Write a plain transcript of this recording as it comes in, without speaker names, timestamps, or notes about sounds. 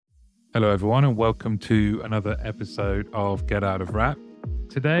Hello, everyone, and welcome to another episode of Get Out of Rap.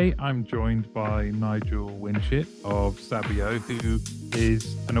 Today, I'm joined by Nigel Winship of Sabio, who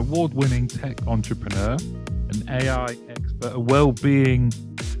is an award-winning tech entrepreneur, an AI expert, a well-being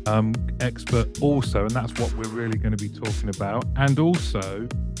expert also, and that's what we're really going to be talking about. And also,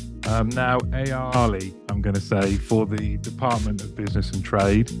 now ARly, I'm going to say, for the Department of Business and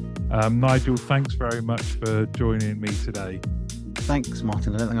Trade. Nigel, thanks very much for joining me today. Thanks,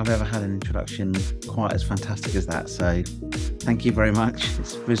 Martin. I don't think I've ever had an introduction quite as fantastic as that. So thank you very much.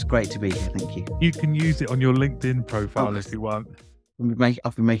 It was great to be here. Thank you. You can use it on your LinkedIn profile if you want.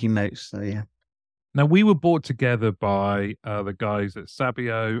 I've been making notes. So yeah. Now, we were brought together by the guys at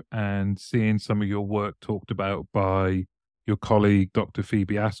Sabio and seeing some of your work talked about by your colleague, Dr.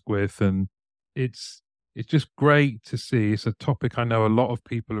 Phoebe Asquith. And it's just great to see. It's a topic I know a lot of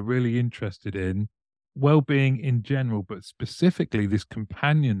people are really interested in. Well-being in general, but specifically this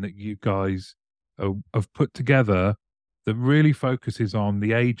companion that you guys have put together that really focuses on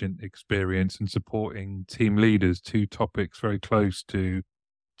the agent experience and supporting team leaders, two topics very close to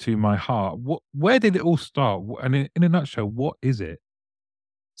my heart. Where did it all start? And in a nutshell, what is it?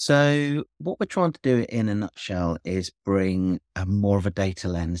 So what we're trying to do in a nutshell is bring more of a data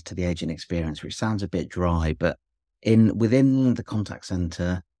lens to the agent experience, which sounds a bit dry, but within the contact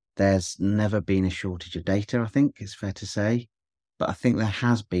center, there's never been a shortage of data, I think it's fair to say. But I think there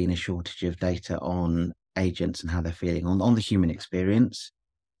has been a shortage of data on agents and how they're feeling on the human experience.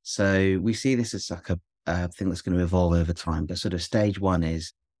 So we see this as like a thing that's going to evolve over time. But sort of stage one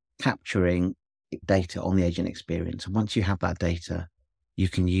is capturing data on the agent experience. And once you have that data, you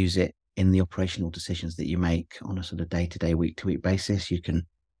can use it in the operational decisions that you make on a sort of day-to-day, week-to-week basis. You can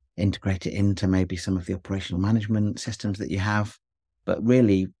integrate it into maybe some of the operational management systems that you have. But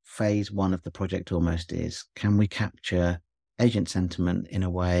really, phase one of the project almost is, can we capture agent sentiment in a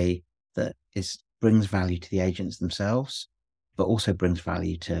way that brings value to the agents themselves, but also brings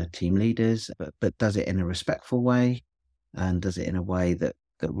value to team leaders, but does it in a respectful way and does it in a way that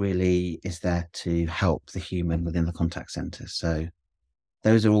really is there to help the human within the contact center. So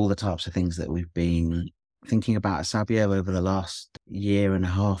those are all the types of things that we've been thinking about at Sabio over the last year and a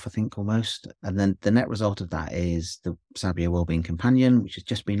half, I think, almost. And then the net result of that is the Sabio WellBeing Companion, which has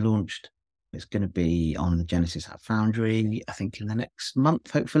just been launched. It's going to be on the Genesis App Foundry, I think, in the next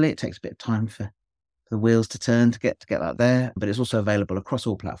month, hopefully. It takes a bit of time for the wheels to turn to get that there. But it's also available across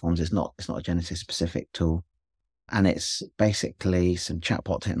all platforms. It's not a Genesis-specific tool. And it's basically some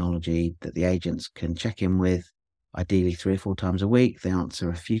chatbot technology that the agents can check in with, ideally 3 or 4 times a week. They answer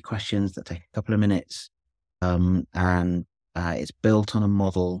a few questions that take a couple of minutes. And it's built on a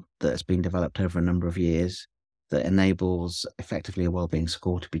model that has been developed over a number of years that enables effectively a wellbeing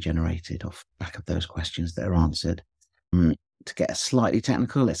score to be generated off the back of those questions that are answered. To get slightly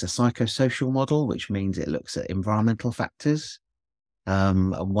technical, it's a psychosocial model, which means it looks at environmental factors.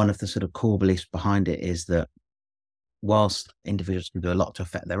 And one of the sort of core beliefs behind it is that whilst individuals can do a lot to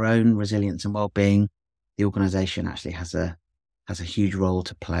affect their own resilience and wellbeing, the organization actually has a huge role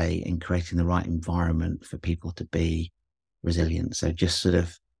to play in creating the right environment for people to be resilient. So just sort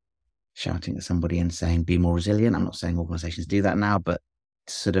of shouting at somebody and saying, be more resilient. I'm not saying organizations do that now, but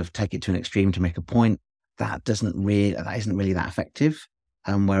to sort of take it to an extreme to make a point, that isn't really that effective.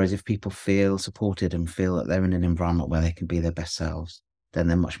 Whereas if people feel supported and feel that they're in an environment where they can be their best selves, then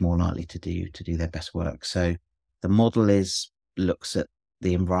they're much more likely to do their best work. So the model looks at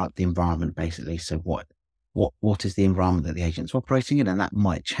the environment basically. So what is the environment that the agents are operating in? And that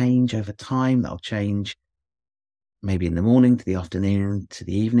might change over time. That'll change maybe in the morning to the afternoon to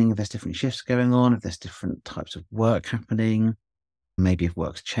the evening if there's different shifts going on, if there's different types of work happening, maybe if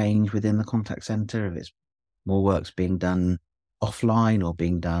work's change within the contact center, if it's more work's being done offline or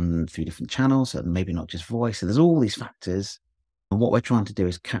being done through different channels, so maybe not just voice. So there's all these factors. And what we're trying to do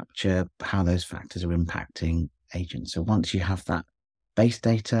is capture how those factors are impacting agents. So once you have that base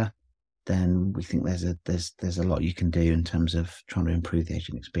data, then we think there's a lot you can do in terms of trying to improve the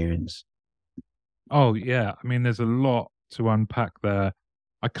agent experience. Oh, yeah. I mean, there's a lot to unpack there.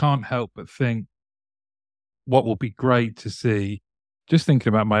 I can't help but think what will be great to see, just thinking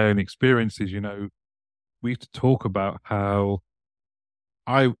about my own experiences, we used to talk about how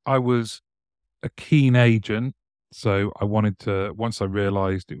I was a keen agent. So I wanted to, once I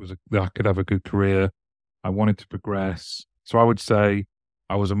realized that I could have a good career, I wanted to progress. So I would say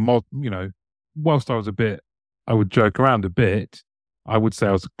I was whilst I would joke around a bit, I would say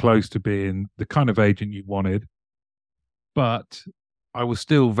I was close to being the kind of agent you wanted, but I was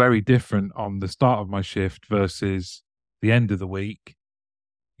still very different on the start of my shift versus the end of the week.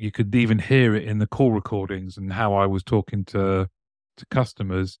 You could even hear it in the call recordings and how I was talking to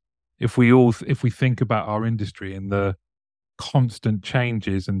customers. if we think about our industry and the constant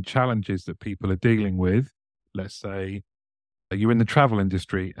changes and challenges that people are dealing with, let's say you're in the travel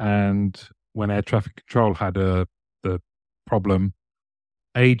industry, and when air traffic control had the problem,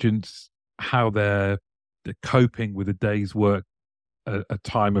 agents, how they're coping with a day's work, a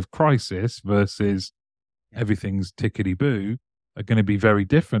time of crisis versus everything's tickety boo, are going to be very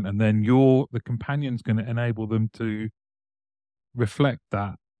different. And then the companion's going to enable them to reflect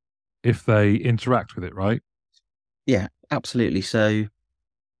that if they interact with it, right? Yeah, absolutely. So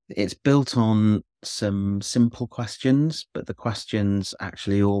it's built on some simple questions, but the questions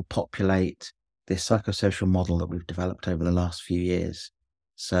actually all populate this psychosocial model that we've developed over the last few years.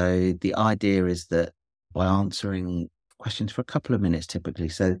 So the idea is that by answering questions for a couple of minutes, typically,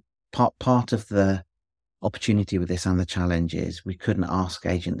 so part of the opportunity with this and the challenge is we couldn't ask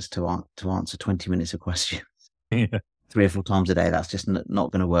agents to answer 20 minutes of questions Yeah. 3 or 4 times a day. That's just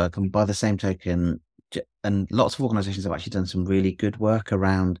not going to work. And by the same token, and lots of organizations have actually done some really good work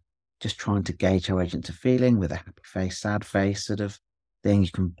around just trying to gauge how agents are feeling with a happy face, sad face sort of thing.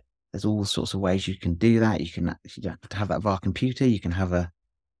 There's all sorts of ways you can do that. You don't have to have that via computer. You can have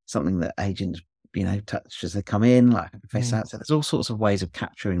something that agents, touch as they come in, like happy face, sad. So there's all sorts of ways of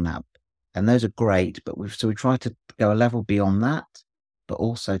capturing that. And those are great, but we try to go a level beyond that, but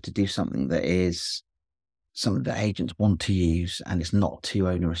also to do something that is something that agents want to use and it's not too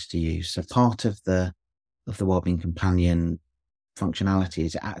onerous to use. So part of the WellBeing Companion functionality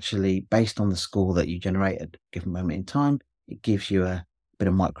is actually based on the score that you generate at a given moment in time. It gives you a bit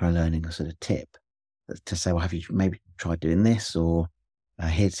of micro learning, a sort of tip to say, well, have you maybe tried doing this, or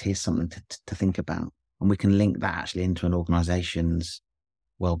here's something to think about. And we can link that actually into an organization's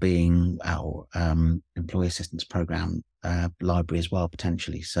wellbeing or employee assistance program library as well,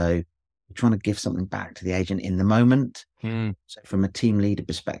 potentially. So we're trying to give something back to the agent in the moment. So from a team leader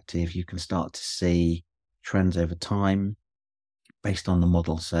perspective, you can start to see trends over time based on the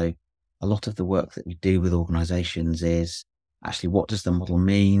model. So a lot of the work that we do with organizations is actually, what does the model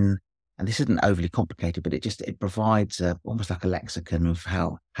mean? And this isn't overly complicated, but it provides almost like a lexicon of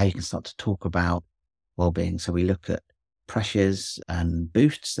how you can start to talk about well-being. So we look at pressures and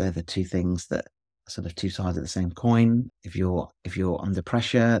boosts. They're the two things that are sort of two sides of the same coin. If you're under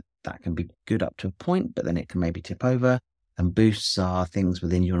pressure, that can be good up to a point, but then it can maybe tip over. And boosts are things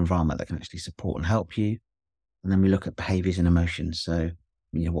within your environment that can actually support and help you. And then we look at behaviors and emotions. So,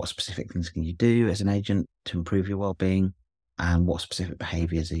 what specific things can you do as an agent to improve your well-being, and what specific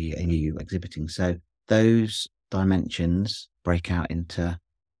behaviors are you exhibiting? So those dimensions break out into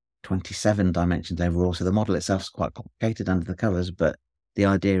 27 dimensions overall. So the model itself is quite complicated under the covers, but the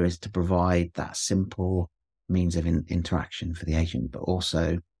idea is to provide that simple means of interaction for the agent, but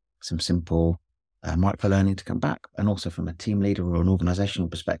also some simple micro learning to come back. And also from a team leader or an organizational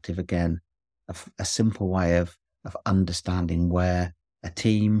perspective, again, a simple way of understanding where a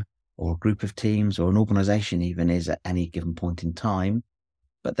team or a group of teams or an organization even is at any given point in time,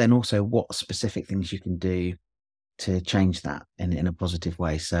 but then also what specific things you can do to change that in a positive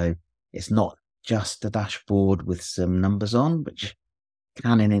way. So it's not just a dashboard with some numbers on, which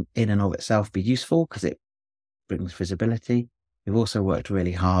can in and of itself be useful because it brings visibility. We've also worked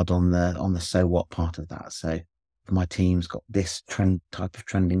really hard on the so what part of that. So if my team's got this type of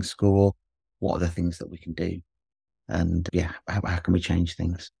trending score, what are the things that we can do? And how can we change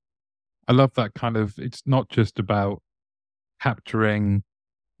things? I love that kind of, it's not just about capturing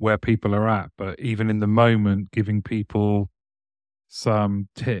where people are at, but even in the moment, giving people some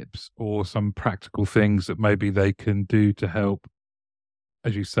tips or some practical things that maybe they can do to help,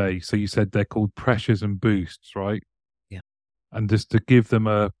 as you say. So you said they're called pressures and boosts, right? Yeah. And just to give them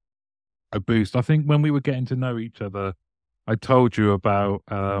a boost. I think when we were getting to know each other, I told you about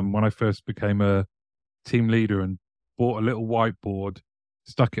when I first became a team leader and bought a little whiteboard,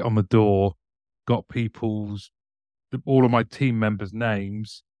 stuck it on the door, got all of my team members'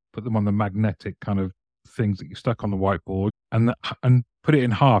 names, put them on the magnetic kind of things that you stuck on the whiteboard, and put it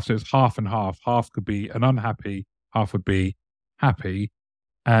in half. So it's half and half. Half could be an unhappy, half would be happy.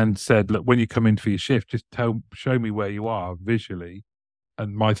 And said, look, when you come in for your shift, just show me where you are visually.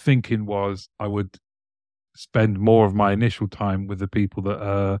 And my thinking was I would spend more of my initial time with the people that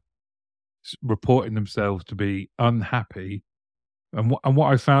are reporting themselves to be unhappy. And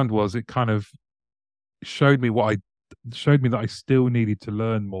what I found was it kind of showed me that I still needed to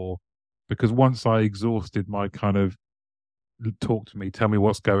learn more, because once I exhausted my kind of talk to me, tell me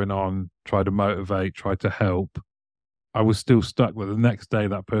what's going on, try to motivate, try to help, I was still stuck with the next day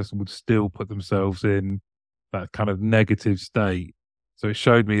that person would still put themselves in that kind of negative state. So it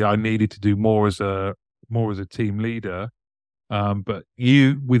showed me I needed to do more as a team leader, But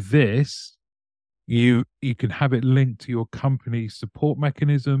you, with this, you can have it linked to your company's support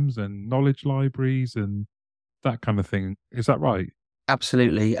mechanisms and knowledge libraries and that kind of thing. Is that right?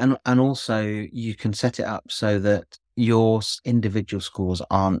 Absolutely. And also you can set it up so that your individual scores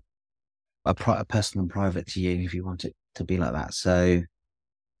aren't a personal and private to you if you want it to be like that. So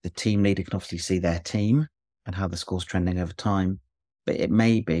the team leader can obviously see their team and how the score's trending over time. But it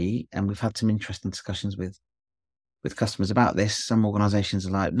may be, and we've had some interesting discussions with customers about this. Some organizations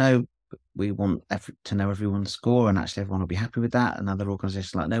are like, no, we want to know everyone's score and actually everyone will be happy with that. And other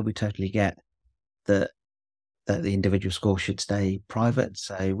organizations are like, no, we totally get that the individual score should stay private.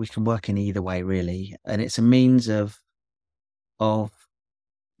 So we can work in either way, really. And it's a means of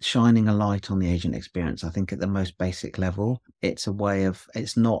shining a light on the agent experience. I think at the most basic level, it's a way of,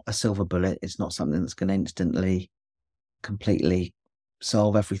 it's not a silver bullet. It's not something that's going to instantly, completely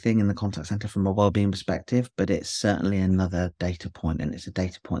solve everything in the contact center from a wellbeing perspective, but it's certainly another data point. And it's a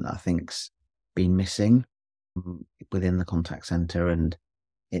data point that I think's been missing within the contact center. And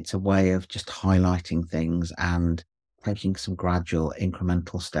it's a way of just highlighting things and taking some gradual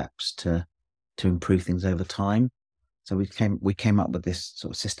incremental steps to improve things over time. So we came up with this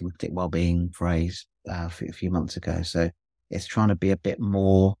sort of systematic wellbeing phrase a few months ago. So it's trying to be a bit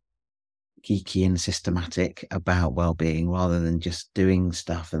more geeky and systematic about wellbeing rather than just doing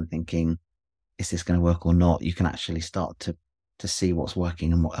stuff and thinking, is this going to work or not? You can actually start to see what's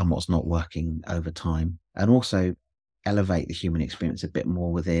working and what's not working over time, and also elevate the human experience a bit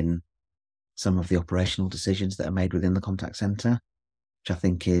more within some of the operational decisions that are made within the contact center, which I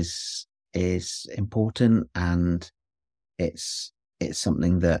think is important, and it's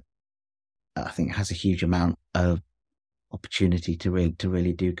something that I think has a huge amount of opportunity to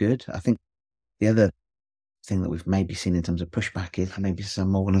really do good. I think the other thing that we've maybe seen in terms of pushback is maybe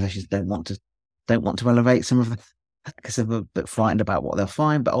some organizations don't want to elevate some of them because they're a bit frightened about what they'll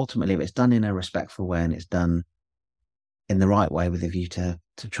find. But ultimately, if it's done in a respectful way and it's done in the right way with a view to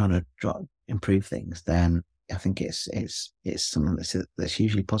trying to improve things, then I think it's something that's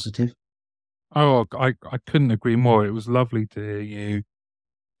hugely positive. Oh, I couldn't agree more. It was lovely to hear you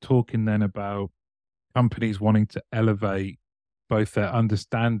talking then about companies wanting to elevate both their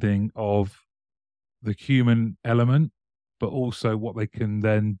understanding of the human element, but also what they can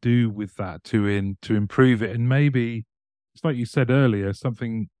then do with that to improve it. And maybe it's like you said earlier,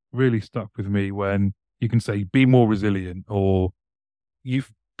 something really stuck with me when you can say, be more resilient, or you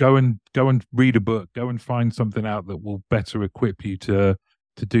go and read a book, go and find something out that will better equip you to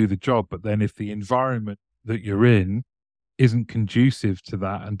do the job. But then if the environment that you're in isn't conducive to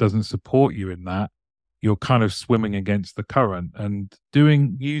that and doesn't support you in that, you're kind of swimming against the current. And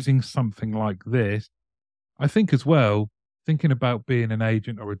using something like this, I think as well, thinking about being an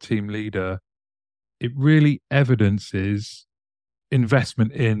agent or a team leader, it really evidences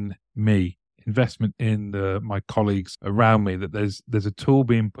investment in me, investment in my colleagues around me, that there's a tool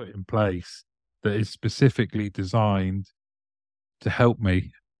being put in place that is specifically designed to help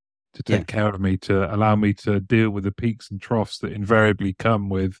me, to take care of me, to allow me to deal with the peaks and troughs that invariably come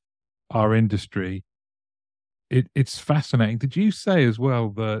with our industry. It's fascinating. Did you say as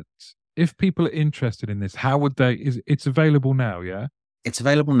well that if people are interested in this, how would they? It's available now? Yeah, it's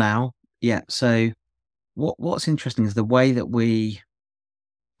available now. Yeah. So what's interesting is the way that we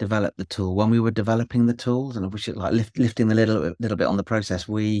developed the tool. When we were developing the tools, and we should like lifting the little bit on the process,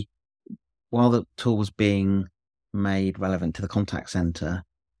 while the tool was being made relevant to the contact center,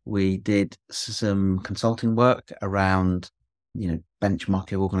 we did some consulting work around,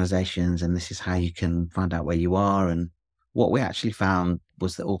 benchmarking organizations, and this is how you can find out where you are. And what we actually found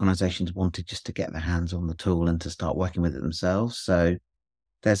was that organizations wanted just to get their hands on the tool and to start working with it themselves. So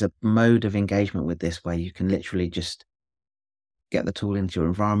there's a mode of engagement with this where you can literally just get the tool into your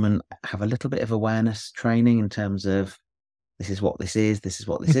environment, have a little bit of awareness training in terms of this is what this is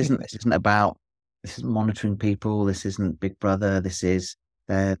what this isn't. This isn't monitoring people. This isn't Big Brother. This is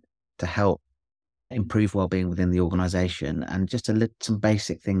there to help improve well-being within the organization, and just some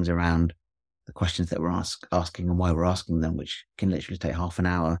basic things around the questions that we're asking and why we're asking them, which can literally take half an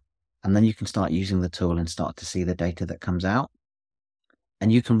hour. And then you can start using the tool and start to see the data that comes out.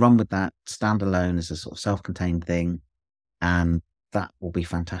 And you can run with that standalone as a sort of self-contained thing, and that will be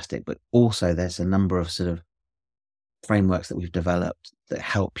fantastic. But also there's a number of sort of frameworks that we've developed that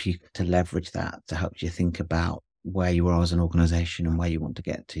help you to leverage that, to help you think about where you are as an organization and where you want to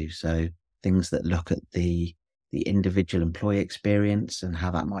get to. So things that look at the individual employee experience and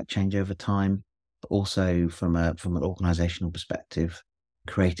how that might change over time, but also from an organizational perspective,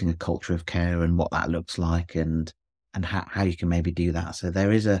 creating a culture of care and what that looks like, and how you can maybe do that. So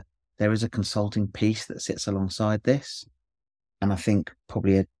there is a consulting piece that sits alongside this. And I think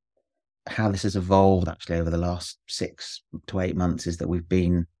probably how this has evolved actually over the last 6 to 8 months is that we've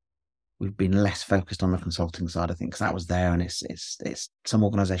been less focused on the consulting side of things, because that was there, and it's some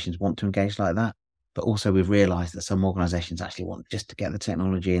organizations want to engage like that, but also we've realized that some organizations actually want just to get the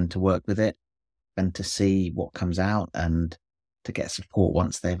technology and to work with it and to see what comes out and to get support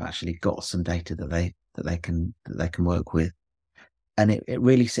once they've actually got some data that they can work with. And it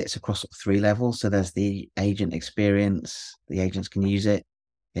really sits across 3 levels. So there's the agent experience, the agents can use it,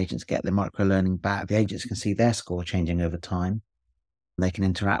 the agents get the micro learning back, the agents can see their score changing over time. They can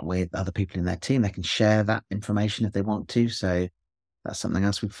interact with other people in their team. They can share that information if they want to. So that's something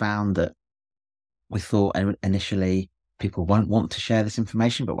else we found, that we thought initially people won't want to share this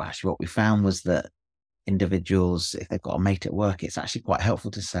information, but actually what we found was that individuals, if they've got a mate at work, it's actually quite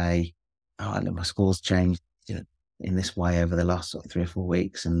helpful to say, "Oh, look, my score's changed, in this way over the last sort of 3 or 4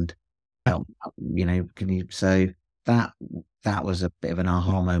 weeks, and help, can you?" So that that was a bit of an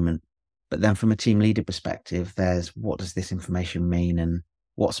aha moment. But then from a team leader perspective, there's what does this information mean, and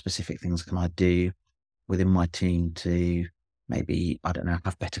what specific things can I do within my team to maybe, I don't know,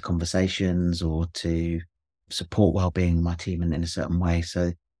 have better conversations or to support well-being in my team in a certain way.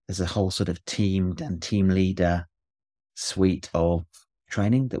 So there's a whole sort of team and team leader suite of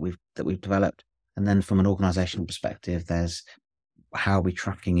training that we've developed. And then from an organizational perspective, there's how are we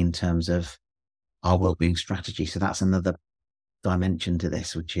tracking in terms of our well-being strategy. So that's another dimension to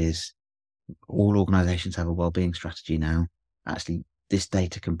this, which is all organizations have a well-being strategy now. Actually, this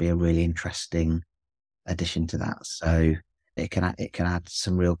data can be a really interesting addition to that. So it can add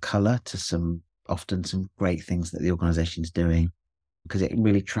some real color to often some great things that the organization is doing, because it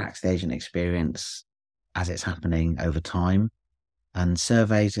really tracks the agent experience as it's happening over time. And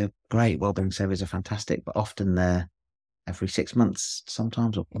surveys are great. Wellbeing surveys are fantastic, but often they're every 6 months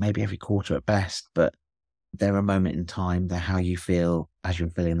sometimes, or maybe every quarter at best. But they're a moment in time. They're how you feel as you're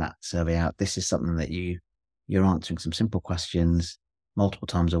filling that survey out. This is something that you're answering some simple questions multiple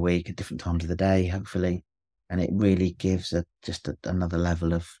times a week at different times of the day, hopefully. And it really gives another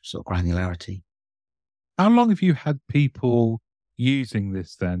level of sort of granularity. How long have you had people using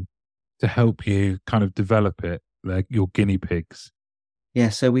this then to help you kind of develop it, like your guinea pigs? Yeah,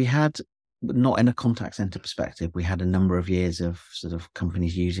 so we had, not in a contact center perspective, we had a number of years of sort of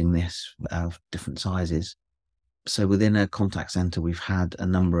companies using this of different sizes. So within a contact center, we've had a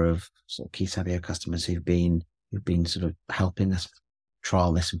number of sort of key Sabio customers who've been sort of helping us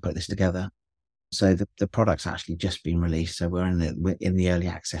trial this and put this together. So the product's actually just been released. So we're in the early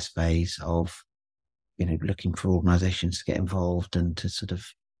access phase of, looking for organizations to get involved and to sort of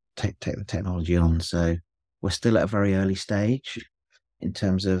take the technology on. So we're still at a very early stage in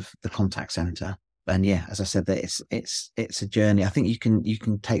terms of the contact center. And yeah, as I said, that it's a journey. I think you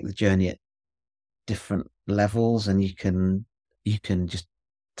can take the journey at different levels, and you can just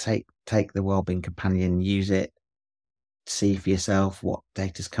take the Wellbeing Companion, use it, see for yourself what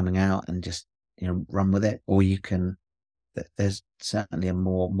data's coming out, and just run with it. Or there's certainly a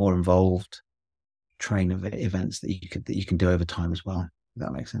more involved train of events that you can do over time as well, if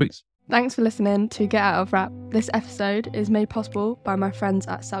that makes sense. Thanks for listening to Get Out of Wrap. This episode is made possible by my friends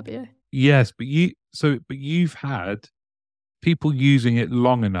at Sabio. Yes, but you've had people using it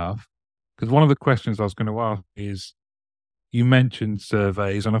long enough, because one of the questions I was going to ask is, you mentioned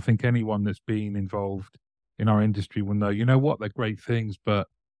surveys, and I think anyone that's been involved in our industry will know, what, they're great things, but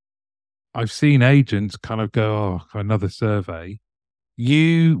I've seen agents kind of go, oh, another survey.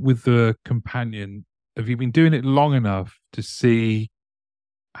 You, with the companion, have you been doing it long enough to see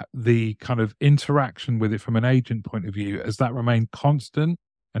the kind of interaction with it from an agent point of view? Has that remained constant?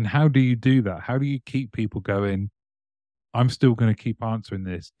 And how do you do that? How do you keep people going, I'm still going to keep answering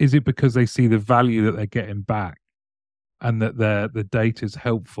this? Is it because they see the value that they're getting back and that the data is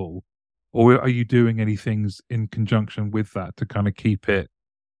helpful? Or are you doing any things in conjunction with that to kind of keep it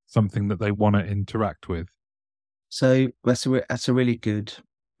something that they want to interact with? So that's a really good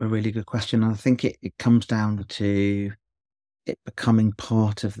question. And I think it comes down to it becoming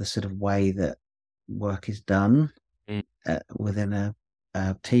part of the sort of way that work is done within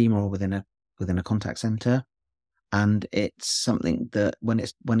a team or within a contact center. And it's something that when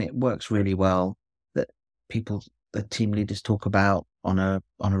it works really well, that the team leaders talk about on a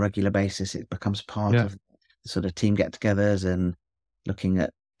regular basis. It becomes part of the sort of team get-togethers and looking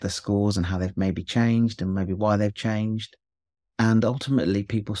at the scores and how they've maybe changed and maybe why they've changed. And ultimately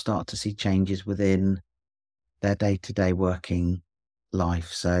people start to see changes within their day-to-day working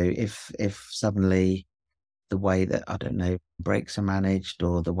life. So if suddenly the way that, I don't know, breaks are managed,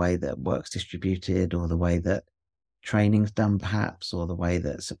 or the way that work's distributed, or the way that training's done perhaps, or the way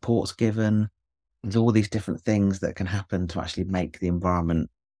that support's given, there's all these different things that can happen to actually make the environment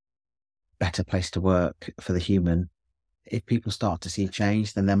a better place to work for the human. If people start to see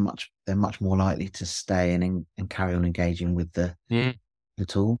change, then they're much more likely to stay and carry on engaging with the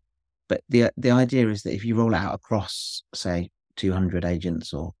tool. But the idea is that if you roll it out across, say, 200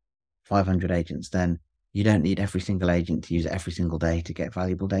 agents or 500 agents, then you don't need every single agent to use it every single day to get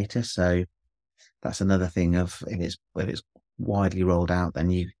valuable data. So that's another thing of if it's widely rolled out, then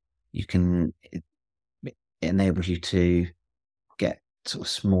you can it enables you to get sort of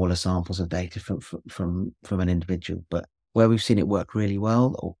smaller samples of data from an individual. But where we've seen it work really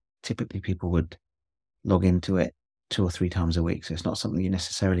well, or typically people would log into it 2 or 3 times a week. So it's not something you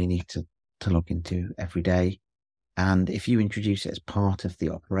necessarily need to log into every day. And if you introduce it as part of the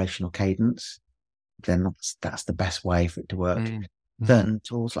operational cadence, then that's the best way for it to work. Certain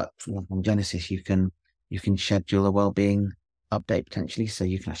tools like from Genesis, you can schedule a wellbeing update potentially, so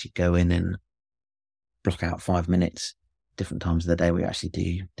you can actually go in and block out 5 minutes different times of the day where you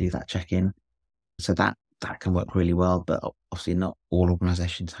actually do that check-in. So that can work really well, but obviously not all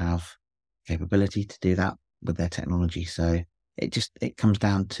organizations have capability to do that with their technology. So it comes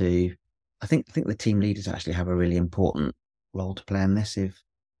down to, I think the team leaders actually have a really important role to play in this. If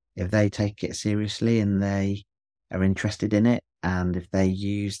they take it seriously and they are interested in it, and if they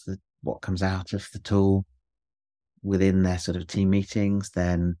use what comes out of the tool within their sort of team meetings,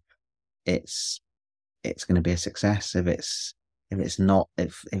 then it's going to be a success. If it's not,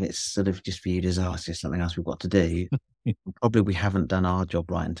 if it's sort of just viewed as, it's just something else we've got to do, probably we haven't done our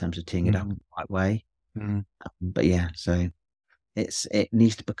job right in terms of teeing it up in the right way. But yeah, so it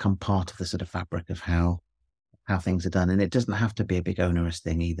needs to become part of the sort of fabric of how things are done, and it doesn't have to be a big onerous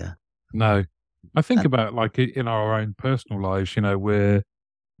thing either. No, I think about like in our own personal lives,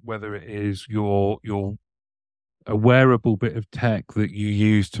 whether it is your a wearable bit of tech that you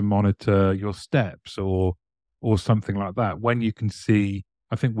use to monitor your steps or something like that. When you can see,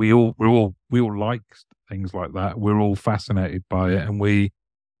 I think we all like things like that. We're all fascinated by it, and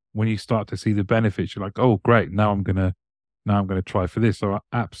when you start to see the benefits, you're like, oh great, now I'm gonna try for this. So I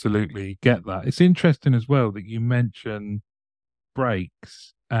absolutely get that. It's interesting as well that you mention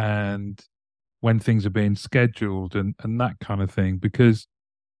breaks and when things are being scheduled and that kind of thing, because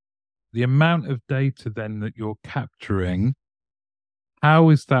the amount of data then that you're capturing, how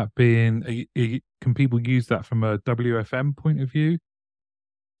is that being, can people use that from a WFM point of view?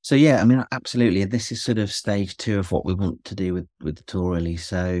 So yeah, I mean, absolutely. This is sort of stage 2 of what we want to do with the tool, really.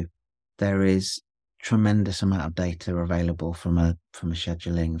 So there is tremendous amount of data available from a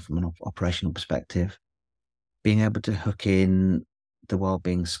scheduling, from an operational perspective. Being able to hook in the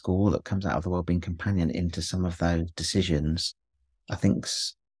wellbeing score that comes out of the WellBeing Companion into some of those decisions, I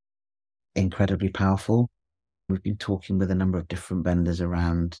think's incredibly powerful. We've been talking with a number of different vendors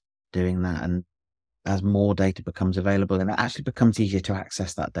around doing that, and as more data becomes available, and it actually becomes easier to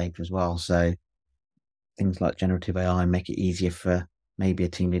access that data as well. So things like generative AI make it easier for maybe a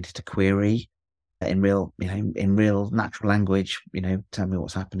team leader to query in real natural language, tell me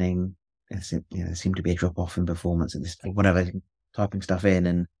what's happening. There seemed to be a drop off in performance at this, whatever, typing stuff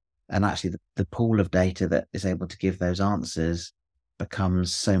in, and actually the pool of data that is able to give those answers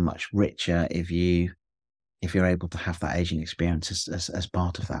becomes so much richer if you're able to have that agent experience as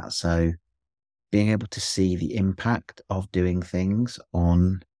part of that. So being able to see the impact of doing things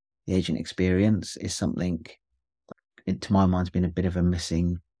on the agent experience is something, to my mind, has been a bit of a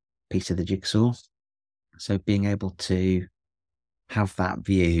missing piece of the jigsaw. So being able to have that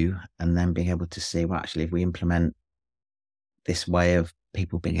view and then being able to see, well, actually, if we implement this way of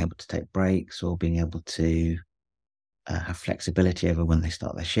people being able to take breaks or being able to have flexibility over when they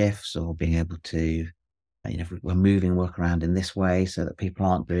start their shifts, or being able to, if we're moving work around in this way so that people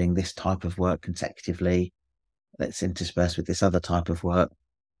aren't doing this type of work consecutively, that's interspersed with this other type of work,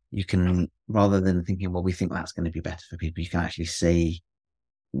 you can, rather than thinking, well, we think that's going to be better for people, you can actually see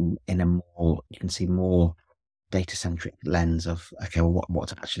you can see more data-centric lens of, okay, well,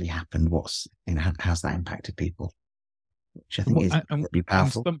 what's actually happened? How's that impacted people? Which I think is really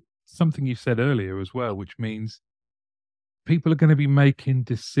powerful. Something you said earlier as well, which means people are going to be making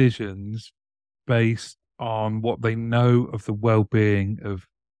decisions based on what they know of the well-being of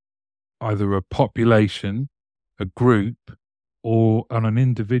either a population, a group, or on an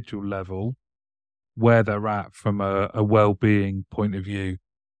individual level, where they're at from a well-being point of view.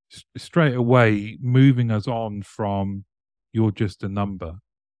 Straight away, moving us on from you're just a number.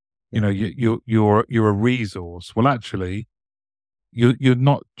 You're a resource. Well, actually, you're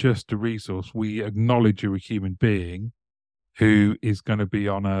not just a resource. We acknowledge you're a human being who is going to be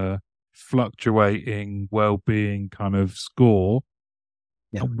on a fluctuating well-being kind of score,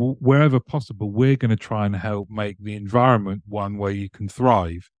 Yeah. And wherever possible, we're going to try and help make the environment one where you can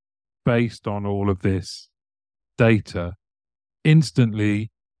thrive based on all of this data.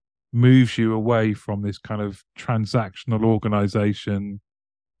 Instantly moves you away from this kind of transactional organization.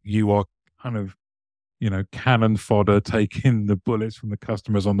 You are kind of, cannon fodder, taking the bullets from the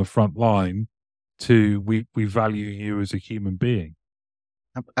customers on the front line, to we value you as a human being.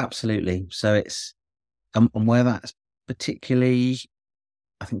 Absolutely. So it's, and where that's particularly,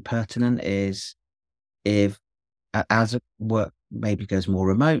 I think, pertinent is if, as work maybe goes more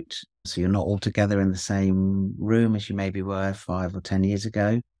remote, so you're not all together in the same room as you maybe were 5 or 10 years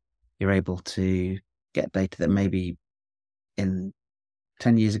ago, you're able to get data that maybe in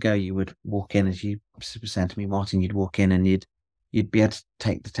 10 years ago you would walk in, as you said to me, Martin, you'd walk in and you'd be able to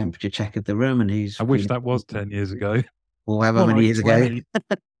take the temperature check of the room and who's. I wish that was 10 years ago. Or however many years ago.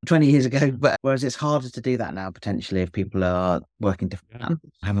 20 years ago. But whereas it's harder to do that now, potentially, if people are working different,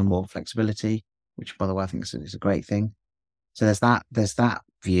 having more flexibility, which, by the way, I think is a great thing. So there's that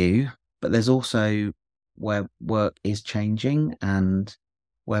view, but there's also where work is changing and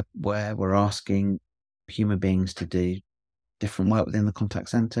where we're asking human beings to do different work within the contact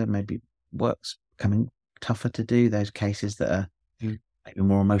center. Maybe work's becoming tougher to do, those cases that are maybe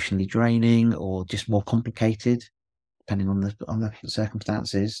more emotionally draining or just more complicated, depending on the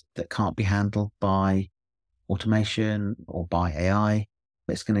circumstances, that can't be handled by automation or by AI.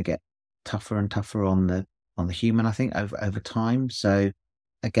 But it's going to get tougher and tougher on the human, I think, over time. So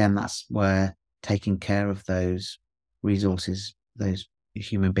again, that's where taking care of those resources, those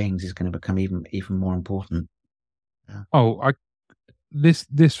human beings, is going to become even more important.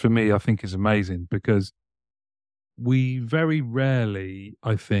 This for me, I think, is amazing, because we very rarely,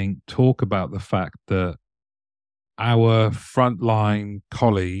 I think, talk about the fact that our frontline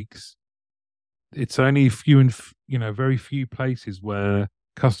colleagues, it's only very few places where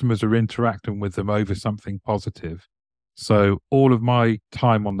customers are interacting with them over something positive. So all of my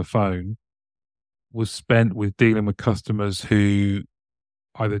time on the phone was spent with dealing with customers who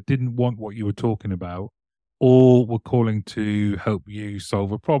either didn't want what you were talking about, or were calling to help you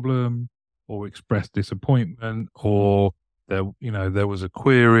solve a problem or express disappointment, or there was a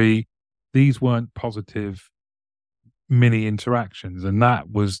query. These weren't positive mini interactions, and that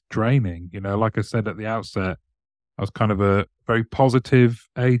was draining. Like I said at the outset, I was kind of a very positive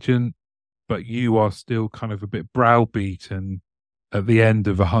agent, but you are still kind of a bit browbeaten at the end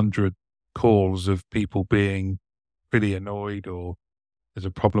of 100 calls of people being pretty annoyed, or there's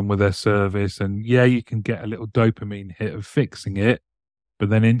a problem with their service. And yeah, you can get a little dopamine hit of fixing it, but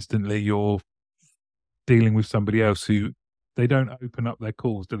then instantly you're dealing with somebody else who, they don't open up their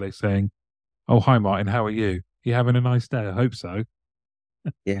calls, do they, saying, "Oh, hi Martin, how are you? You having a nice day? I hope so."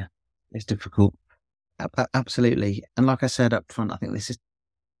 Yeah, it's difficult. Absolutely. And like I said up front, I think this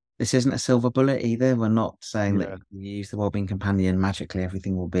isn't a silver bullet either. We're not saying that you use the WellBeing Companion, magically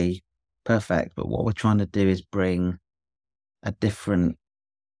everything will be perfect. But what we're trying to do is bring a different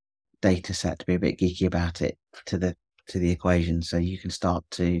data set, to be a bit geeky about it, to the equation, so you can start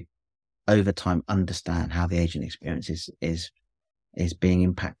to, over time, understand how the agent experience is being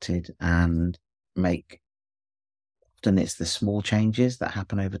impacted, and often it's the small changes that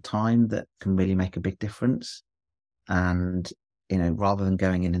happen over time that can really make a big difference. And rather than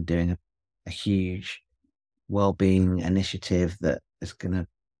going in and doing a huge well-being initiative that is going to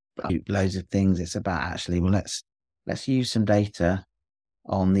do loads of things, it's about actually, well, let's use some data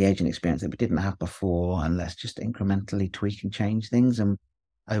on the agent experience that we didn't have before, and let's just incrementally tweak and change things. And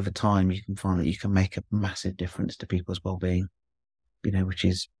over time, you can find that you can make a massive difference to people's well-being, which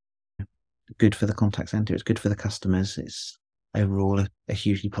is good for the contact center. It's good for the customers. It's overall a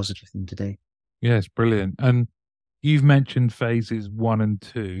hugely positive thing to do. Yeah, it's brilliant. And you've mentioned phases 1 and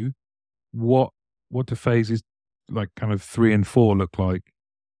 2. What do phases like kind of 3 and 4 look like?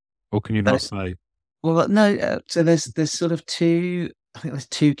 Or can you not say? Well, no. So there's sort of two. I think there's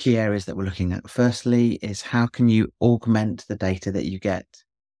two key areas that we're looking at. Firstly is, how can you augment the data that you get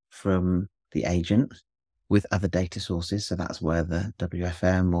from the agent with other data sources? So that's where the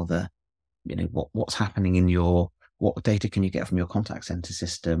WFM or the, what's happening in what data can you get from your contact center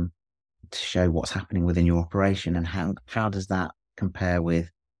system to show what's happening within your operation, and how does that compare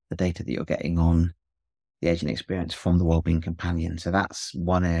with the data that you're getting on the agent experience from the WellBeing Companion? So that's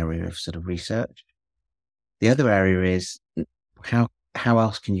one area of sort of research. The other area is, how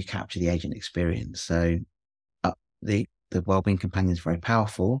else can you capture the agent experience? So the WellBeing Companion is very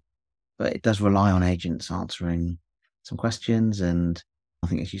powerful, but it does rely on agents answering some questions. And I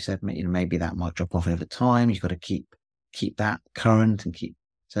think, as you said, maybe that might drop off over time. You've got to keep that current and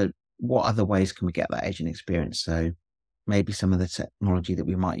so what other ways can we get that agent experience? So maybe some of the technology that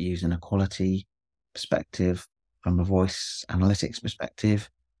we might use in a quality perspective, from a voice analytics perspective.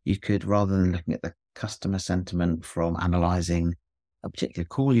 You could, rather than looking at the customer sentiment from analyzing a particular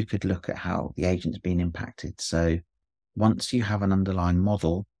call, you could look at how the agent's been impacted. So once you have an underlying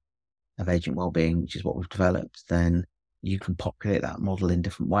model of agent wellbeing, which is what we've developed, then you can populate that model in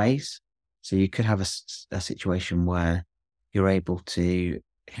different ways. So you could have a situation where you're able to,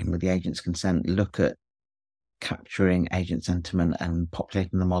 with the agent's consent, look at capturing agent sentiment and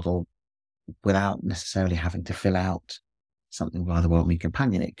populating the model without necessarily having to fill out something via the WellBeing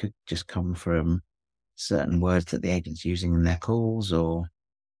Companion. It could just come from certain words that the agent's using in their calls, or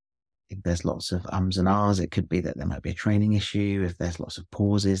if there's lots of ums and ahs, it could be that there might be a training issue. If there's lots of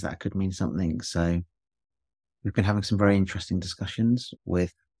pauses, that could mean something. So we've been having some very interesting discussions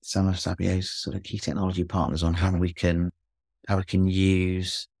with some of Sabio's sort of key technology partners on how we can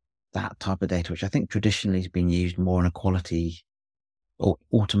use that type of data, which I think traditionally has been used more in a quality or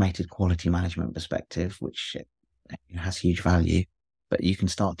automated quality management perspective, which has huge value. But you can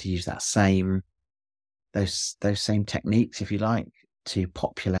start to use that those same techniques, if you like, to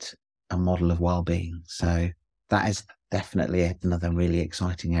populate a model of well-being. So that is definitely another really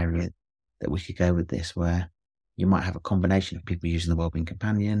exciting area that we could go with this, where you might have a combination of people using the WellBeing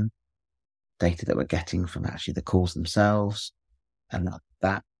Companion, data that we're getting from actually the calls themselves, and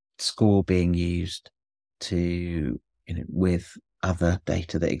that score being used to, with other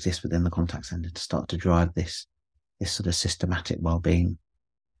data that exists within the contact center to start to drive this sort of systematic well-being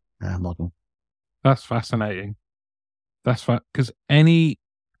model. That's fascinating. That's because any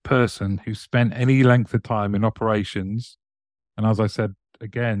person who spent any length of time in operations, and as I said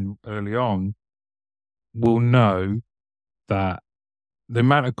again early on, will know that the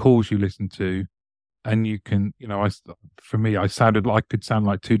amount of calls you listen to, and you can, for me, I could sound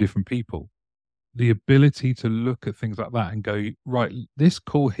like two different people. The ability to look at things like that and go, right, this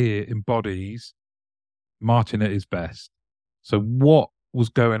call here embodies Martin at his best. So what was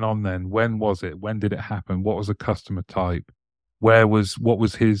going on then? When was it? When did it happen? What was the customer type? What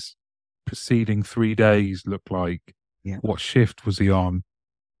was his preceding 3 days look like? Yeah. What shift was he on?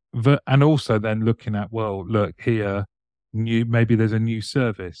 And also then looking at, well, look here, maybe there's a new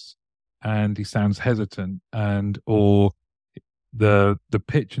service and he sounds hesitant, or the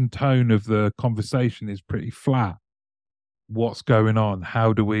pitch and tone of the conversation is pretty flat. What's going on?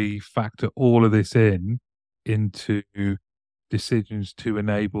 How do we factor all of this into decisions to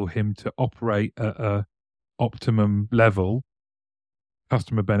enable him to operate at a optimum level?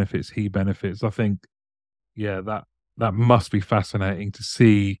 Customer benefits, he benefits. I think, that must be fascinating to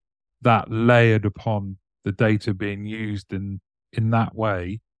see that layered upon the data being used in that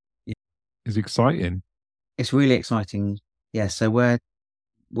way. Is exciting. It's really exciting. Yeah. So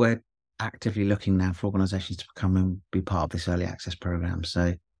we're actively looking now for organizations to come and be part of this early access program.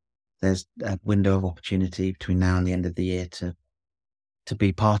 So there's a window of opportunity between now and the end of the year to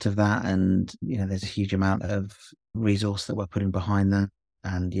be part of that. And, there's a huge amount of resource that we're putting behind that.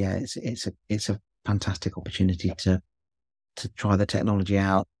 And it's a fantastic opportunity to try the technology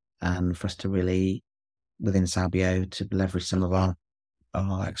out, and for us to really, within Sabio, to leverage some of our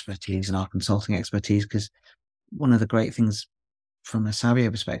expertise and our consulting expertise. Because one of the great things from a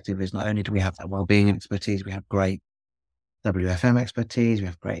Sabio perspective is not only do we have that well-being expertise, we have great WFM expertise, we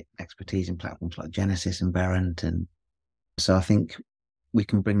have great expertise in platforms like Genesis and Verint. And so I think we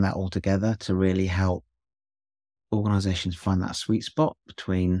can bring that all together to really help organizations find that sweet spot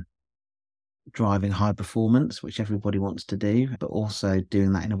between driving high performance, which everybody wants to do, but also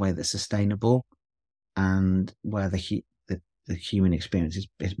doing that in a way that's sustainable and where the human experience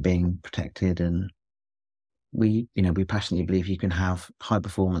is being protected. And we passionately believe you can have high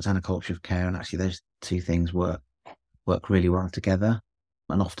performance and a culture of care, and actually those two things work really well together.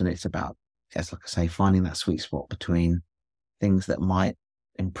 And often it's about, as like I say, finding that sweet spot between things that might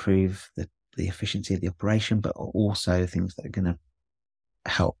improve the efficiency of the operation, but also things that are going to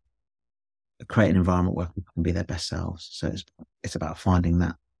help create an environment where people can be their best selves. So it's about finding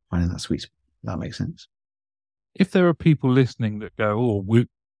that sweet spot. If that makes sense. If there are people listening that go,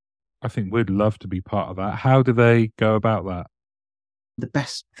 I think we'd love to be part of that, how do they go about that? The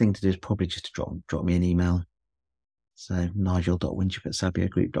best thing to do is probably just to drop me an email. So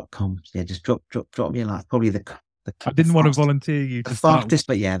nigel.winship@sabiogroup.com. Yeah, just drop me a line. Probably the I didn't want to volunteer you to start. Fastest,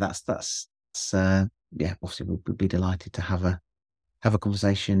 but yeah, that's obviously we'd be delighted to have a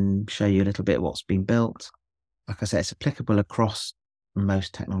conversation, show you a little bit what's been built. Like I said, it's applicable across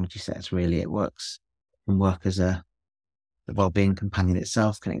most technology sets, really. It can work as the WellBeing Companion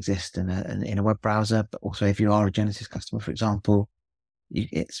itself can exist in a web browser, but also if you are a Genesis customer, for example,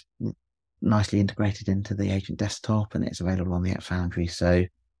 it's nicely integrated into the agent desktop, and it's available on the App Foundry. So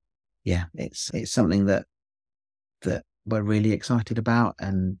yeah, it's something that we're really excited about,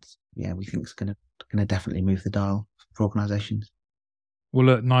 and yeah, we think it's going to definitely move the dial for organisations. Well,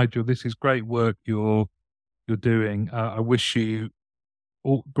 look, Nigel, this is great work you're doing. I wish you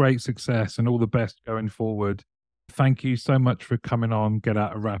all great success and all the best going forward. Thank you so much for coming on Get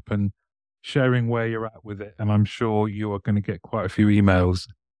Out of Wrap and sharing where you're at with it. And I'm sure you are going to get quite a few emails.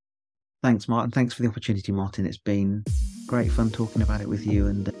 Thanks, Martin. Thanks for the opportunity, Martin. It's been great fun talking about it with you.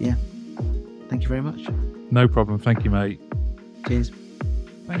 And yeah, thank you very much. No problem. Thank you, mate. Cheers.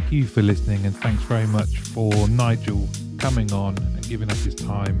 Thank you for listening, and thanks very much for Nigel coming on and giving us his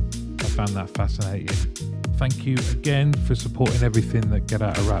time. I found that fascinating. Thank you again for supporting everything that Get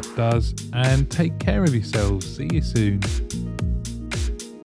Out of Wrap does, and take care of yourselves. See you soon.